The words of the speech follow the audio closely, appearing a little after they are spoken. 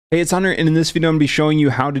Hey, it's Hunter, and in this video I'm going to be showing you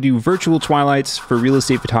how to do virtual twilights for real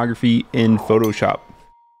estate photography in Photoshop.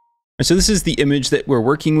 So this is the image that we're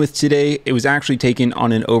working with today. It was actually taken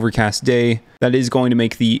on an overcast day. That is going to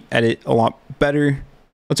make the edit a lot better.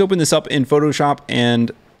 Let's open this up in Photoshop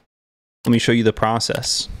and let me show you the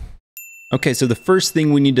process. Okay, so the first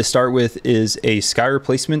thing we need to start with is a sky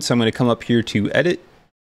replacement. So I'm going to come up here to Edit,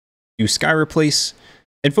 do Sky Replace.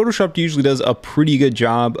 And Photoshop usually does a pretty good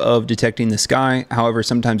job of detecting the sky. However,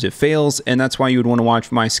 sometimes it fails, and that's why you would want to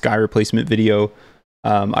watch my sky replacement video.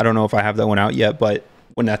 I don't know if I have that one out yet, but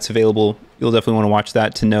when that's available, you'll definitely want to watch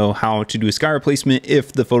that to know how to do a sky replacement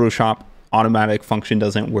if the Photoshop automatic function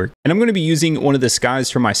doesn't work. And I'm going to be using one of the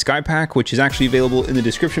skies from my sky pack, which is actually available in the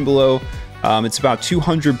description below. It's about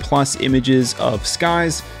 200 plus images of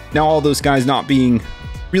skies. Now, all those skies not being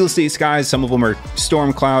real estate skies, some of them are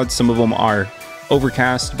storm clouds, some of them are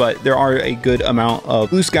overcast, but there are a good amount of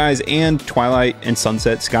blue skies and twilight and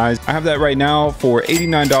sunset skies. I have that right now for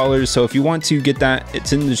 $89. So if you want to get that,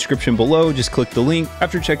 it's in the description below. Just click the link.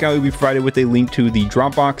 After checkout, you'll be provided with a link to the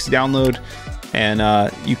Dropbox download,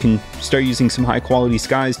 and you can start using some high quality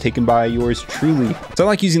skies taken by yours truly. So I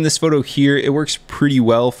like using this photo here. It works pretty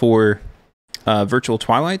well for virtual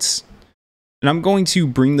twilights. And I'm going to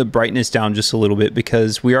bring the brightness down just a little bit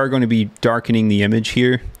because we are going to be darkening the image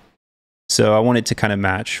here. So I want it to kind of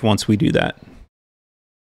match once we do that.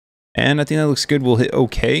 And I think that looks good. We'll hit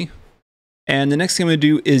OK. And the next thing I'm going to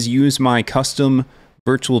do is use my custom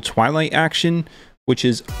virtual twilight action, which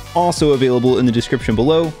is also available in the description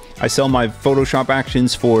below. I sell my Photoshop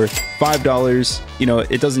actions for $5. You know,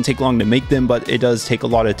 it doesn't take long to make them, but it does take a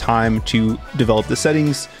lot of time to develop the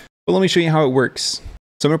settings. But let me show you how it works.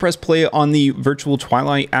 So I'm going to press play on the virtual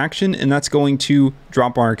twilight action, and that's going to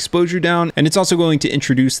drop our exposure down. And it's also going to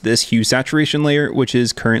introduce this hue saturation layer, which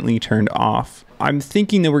is currently turned off. I'm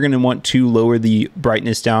thinking that we're going to want to lower the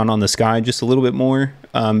brightness down on the sky just a little bit more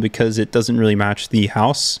because it doesn't really match the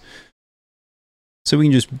house. So we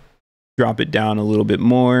can just drop it down a little bit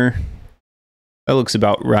more. That looks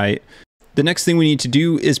about right. The next thing we need to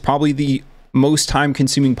do is probably the most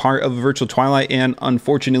time-consuming part of a virtual twilight, and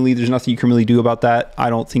unfortunately there's nothing you can really do about that. I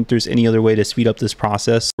don't think there's any other way to speed up this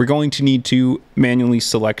process. We're going to need to manually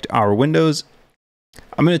select our windows.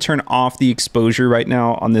 I'm going to turn off the exposure right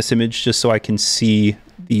now on this image just so I can see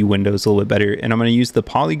the windows a little bit better, and I'm going to use the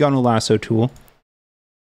polygonal lasso tool,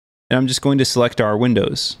 and I'm just going to select our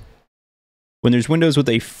windows. When there's windows with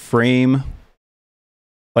a frame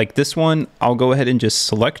like this one, I'll go ahead and just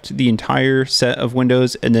select the entire set of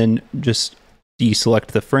windows and then just deselect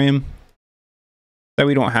the frame. That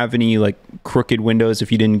we don't have any like crooked windows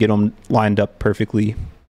if you didn't get them lined up perfectly.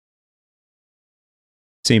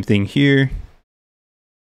 Same thing here.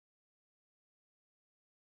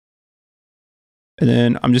 And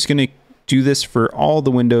then I'm just going to do this for all the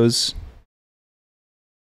windows.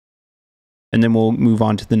 And then we'll move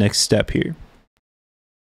on to the next step here.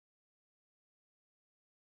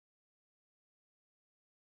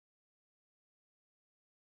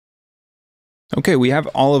 Okay, we have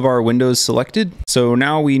all of our windows selected. So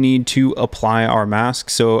now we need to apply our mask.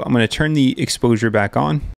 So I'm going to turn the exposure back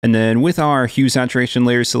on. And then with our hue saturation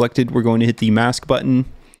layer selected, we're going to hit the mask button.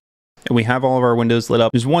 And we have all of our windows lit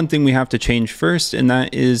up. There's one thing we have to change first, and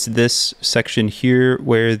that is this section here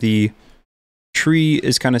where the tree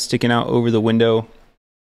is kind of sticking out over the window.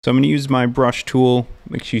 So I'm going to use my brush tool.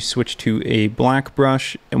 Make sure you switch to a black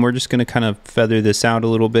brush, and we're just going to kind of feather this out a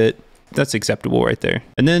little bit. That's acceptable right there.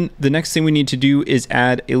 And then the next thing we need to do is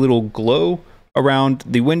add a little glow around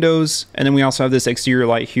the windows. And then we also have this exterior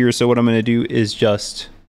light here. So what I'm going to do is just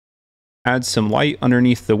add some light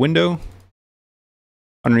underneath the window,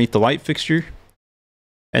 underneath the light fixture.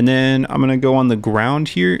 And then I'm going to go on the ground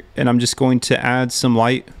here, and I'm just going to add some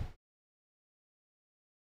light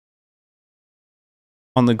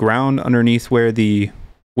on the ground underneath where the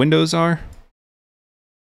windows are.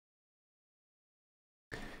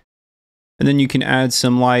 And then you can add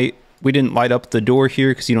some light. We didn't light up the door here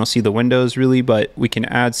because you don't see the windows really, but we can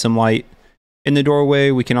add some light in the doorway.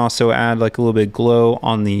 We can also add like a little bit of glow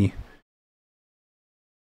on the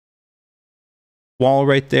wall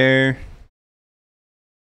right there.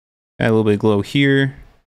 Add a little bit of glow here.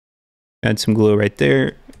 Add some glow right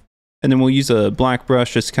there. And then we'll use a black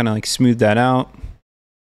brush just to kind of like smooth that out.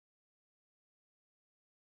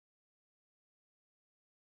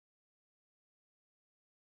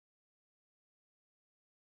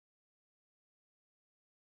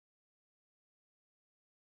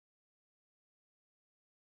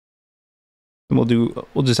 And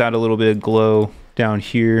we'll just add a little bit of glow down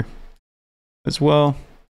here as well.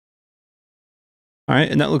 All right,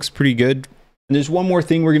 and that looks pretty good. And there's one more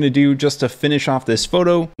thing we're going to do just to finish off this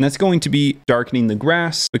photo, and that's going to be darkening the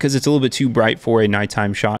grass because it's a little bit too bright for a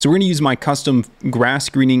nighttime shot. So we're going to use my custom grass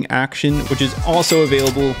greening action, which is also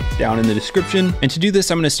available down in the description. And to do this,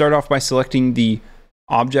 I'm going to start off by selecting the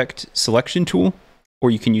object selection tool,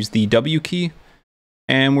 or you can use the W key.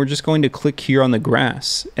 And we're just going to click here on the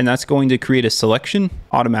grass, and that's going to create a selection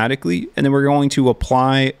automatically. And then we're going to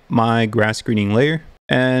apply my grass greening layer.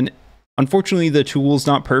 And unfortunately, the tool's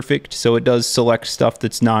not perfect, so it does select stuff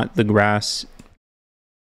that's not the grass.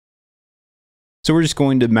 So we're just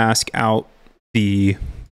going to mask out the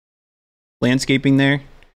landscaping there.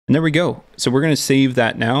 And there we go. So we're going to save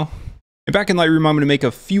that now. And back in Lightroom, I'm going to make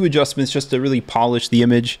a few adjustments just to really polish the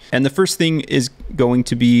image. And the first thing is going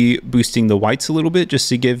to be boosting the whites a little bit, just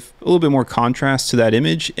to give a little bit more contrast to that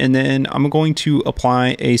image. And then I'm going to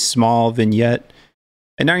apply a small vignette.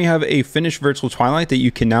 And now you have a finished virtual twilight that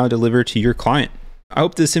you can now deliver to your client. I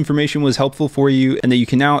hope this information was helpful for you and that you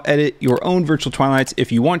can now edit your own virtual twilights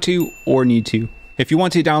if you want to or need to. If you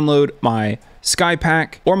want to download my Sky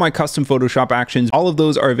Pack or my custom Photoshop actions, all of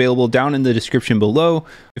those are available down in the description below.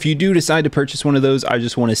 If you do decide to purchase one of those, I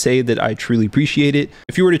just want to say that I truly appreciate it.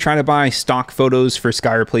 If you were to try to buy stock photos for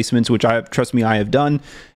Sky replacements, which trust me, I have done,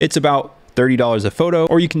 it's about $30 a photo,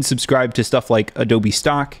 or you can subscribe to stuff like Adobe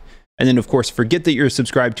Stock. And then of course, forget that you're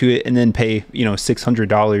subscribed to it and then pay,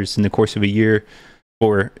 $600 in the course of a year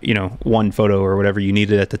for, one photo or whatever you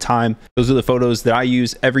needed at the time. Those are the photos that I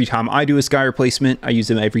use every time I do a Sky replacement. I use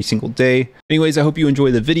them every single day. Anyways, I hope you enjoy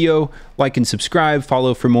the video. Like and subscribe,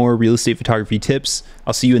 follow for more real estate photography tips.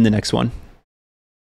 I'll see you in the next one.